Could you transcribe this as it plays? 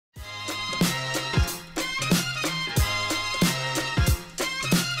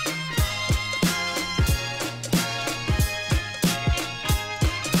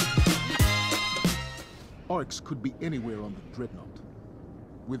Oryx could be anywhere on the Dreadnought.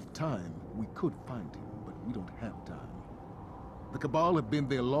 With time, we could find him, but we don't have time. The Cabal have been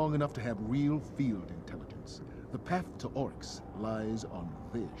there long enough to have real field intelligence. The path to Oryx lies on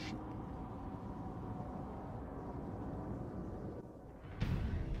their ship.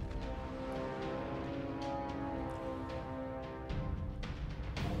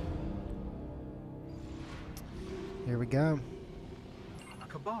 Here we go.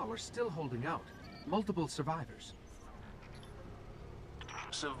 Cabal are still holding out. Multiple survivors.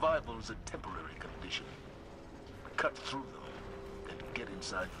 Survival is a temporary condition. Cut through them and get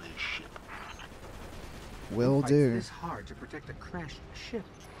inside their ship. Will Fights do. this hard to protect a crashed ship.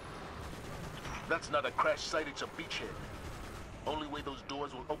 That's not a crash site, it's a beachhead. Only way those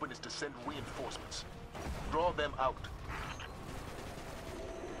doors will open is to send reinforcements. Draw them out.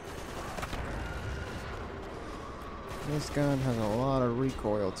 This gun has a lot of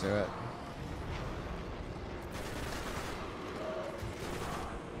recoil to it.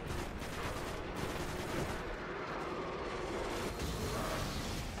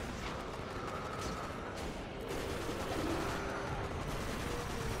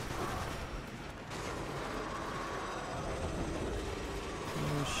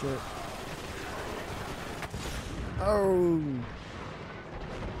 Oh shit. Oh!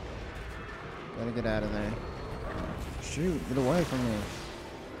 Gotta get out of there. Shoot, get away from me.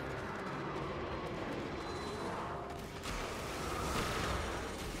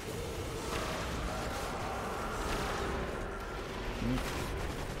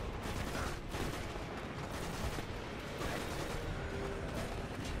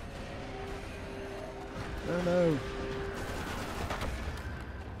 Oh no.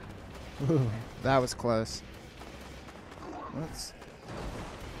 Ooh, that was close. Let's...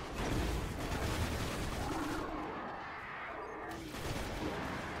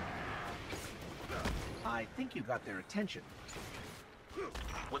 I think you got their attention.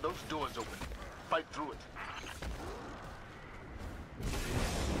 When those doors open, fight through it.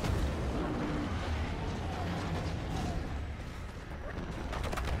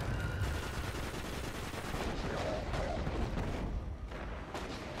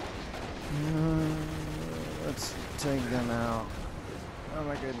 Let's take them out. Oh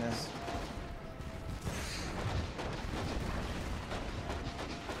my goodness.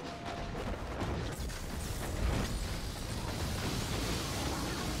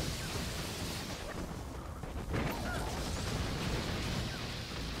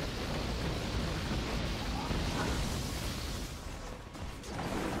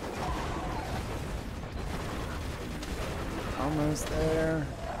 Almost there.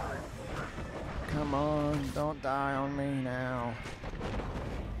 Come on, don't die on me now.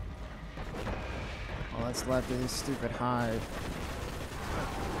 All that's left is this stupid hive.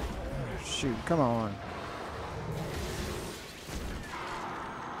 Oh, shoot, come on.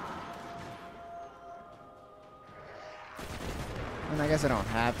 And I guess I don't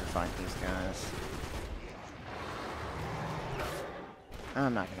have to fight these guys.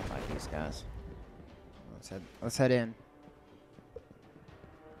 I'm not gonna fight these guys. Let's head in.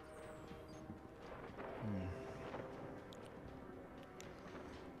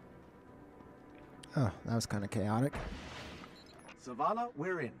 Oh, that was kind of chaotic. Zavala,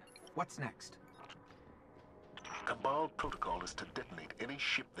 we're in. What's next? Cabal protocol is to detonate any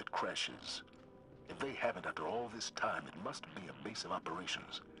ship that crashes. If they haven't after all this time, it must be a base of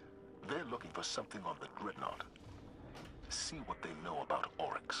operations. They're looking for something on the Dreadnought. See what they know about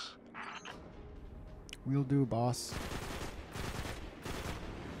Oryx. We'll do, boss.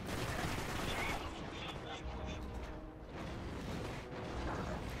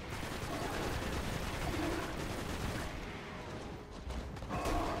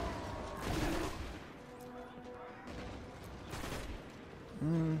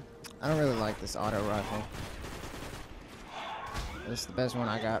 I don't really like this auto rifle. It's the best one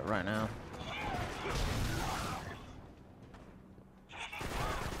I got right now.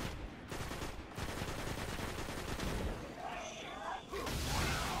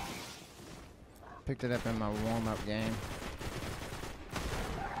 Picked it up in my warm-up game.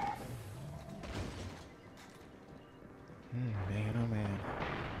 Man, oh man.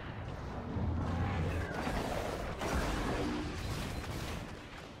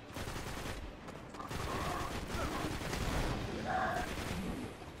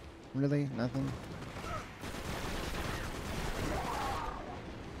 Really? Nothing?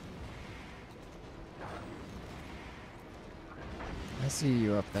 I see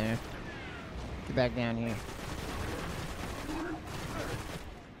you up there. Get back down here.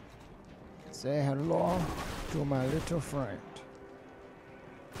 Say hello to my little friend.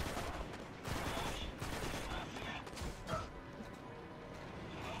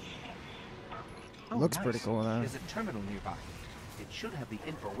 Oh, Looks nice. pretty cool, though. There's a terminal nearby. It should have the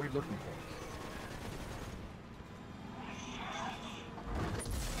info we're looking for.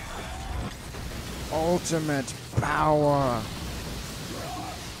 Ultimate power.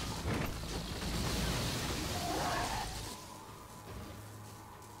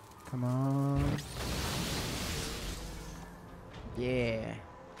 Come on. Yeah.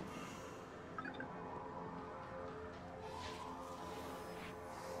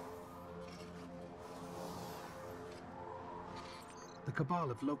 The Cabal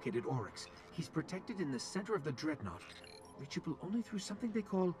have located Oryx. He's protected in the center of the Dreadnought, reachable only through something they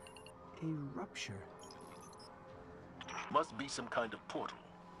call a rupture. Must be some kind of portal.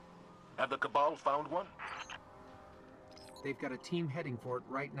 Have the Cabal found one? They've got a team heading for it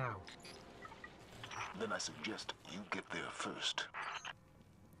right now. Then I suggest you get there first.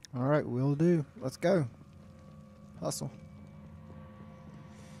 All right, will do. Let's go. Hustle.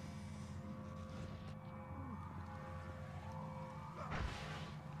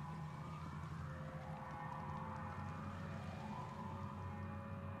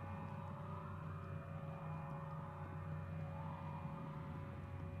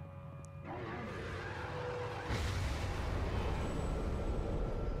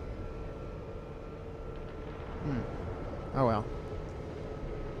 Oh well.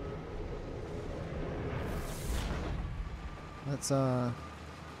 Let's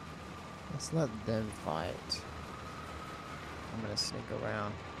let them fight. I'm gonna sneak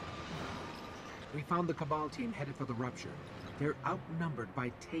around. We found the Cabal team headed for the rupture. They're outnumbered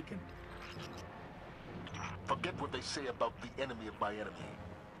by Taken. Forget what they say about the enemy of my enemy.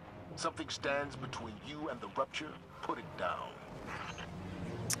 Something stands between you and the rupture, put it down.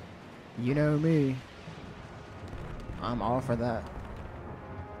 You know me. I'm all for that.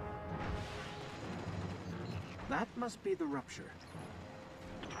 That must be the rupture.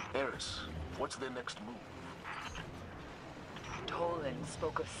 Eris, what's their next move? Tolan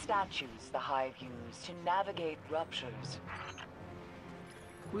spoke of statues the Hive use to navigate ruptures.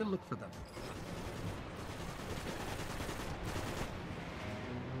 We'll look for them.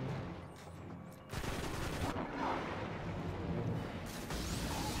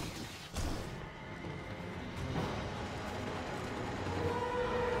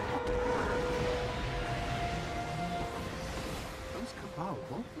 Those Cabal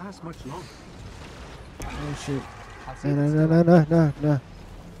won't last much longer. Oh shoot. I'll see No, what's no, no, going no, on. no, no, no.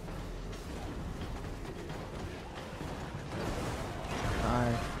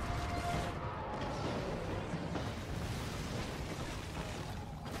 Die.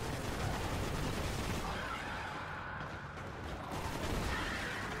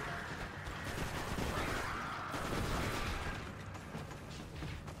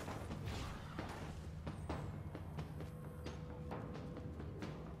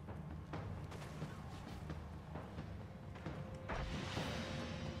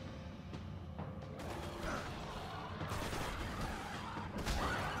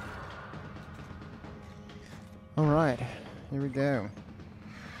 All right, here we go.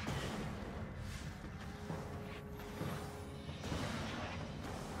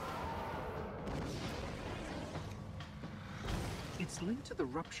 It's linked to the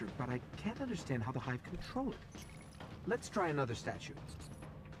rupture, but I can't understand how the Hive control it. Let's try another statue.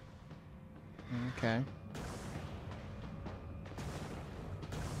 Okay.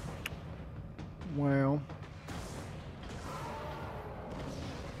 Well,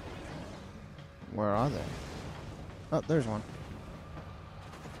 where are they? Oh, there's one.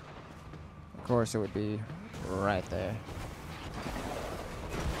 Of course, it would be right there.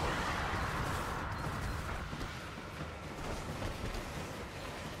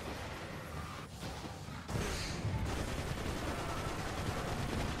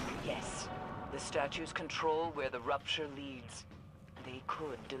 Yes, the statues control where the rupture leads. They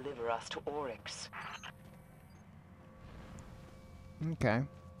could deliver us to Oryx. Okay.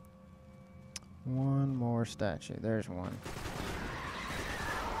 One more statue. There's one.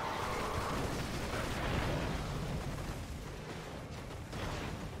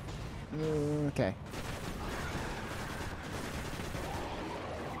 Okay.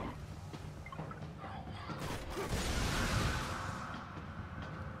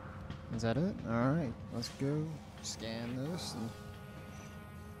 Is that it? Alright, let's go scan this. And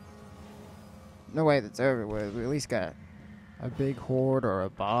no way that's everywhere. We at least got a big horde or a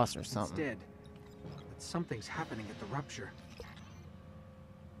boss or something. Instead, but something's happening at the rupture.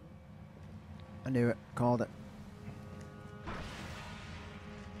 I knew it. Called it.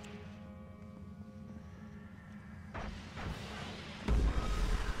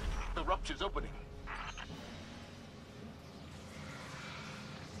 The rupture's opening.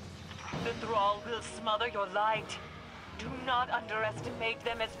 The the Thrall will smother your light. Do not underestimate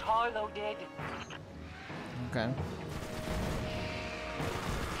them as Tarlo did. Okay.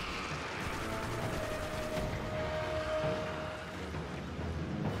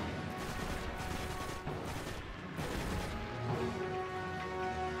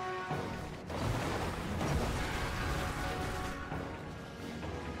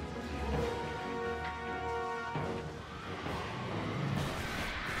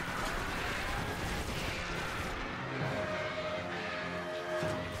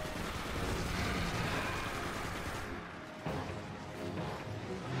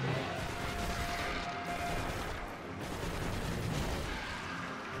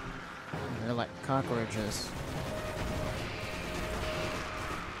 They're like cockroaches.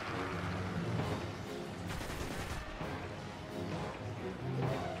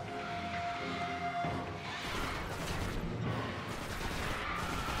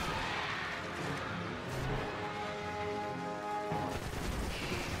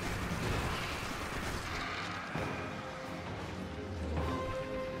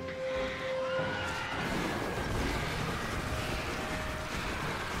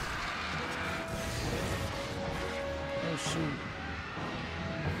 Oh shoot.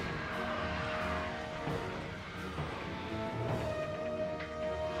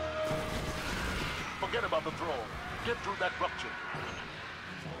 Forget about the thrall. Get through that rupture.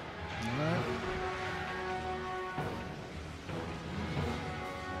 Alright.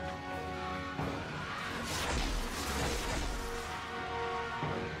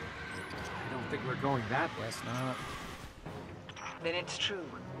 I don't think we're going that way. Guess not. Then it's true.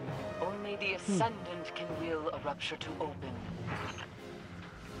 Only the Ascendant can will a rupture to open.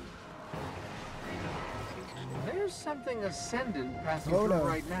 There's something Ascendant passing Oh, through no.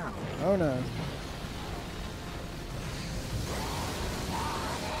 right now. Oh no.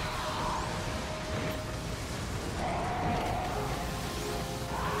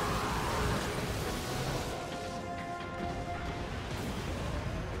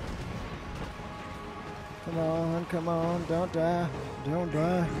 Come on, don't die. Don't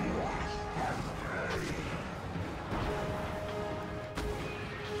die.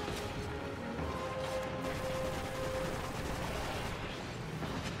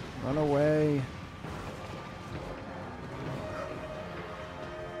 Run away.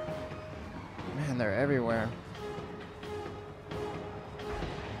 Man, they're everywhere.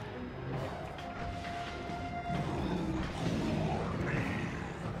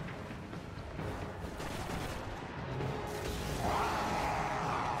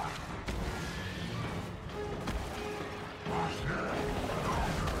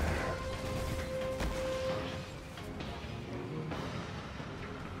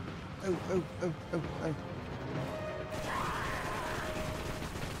 Oh.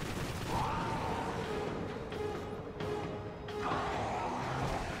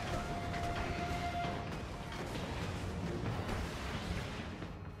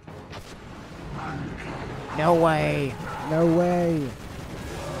 No way. No way.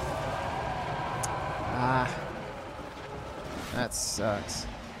 Ah. That sucks.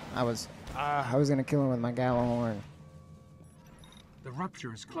 I was gonna kill him with my Gallahorn. The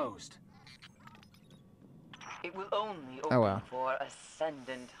rupture is closed. It will only open well. for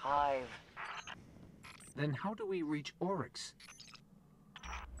Ascendant Hive. Then how do we reach Oryx?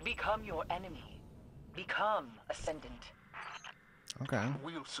 Become your enemy. Become Ascendant. Okay.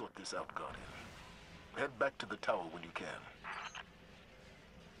 We'll sort this out, Guardian. Head back to the tower when you can.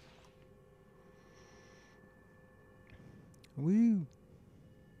 Woo.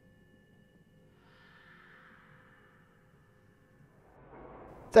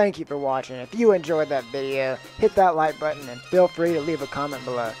 Thank you for watching. If you enjoyed that video, hit that like button and feel free to leave a comment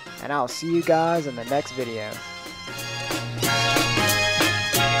below. And I'll see you guys in the next video.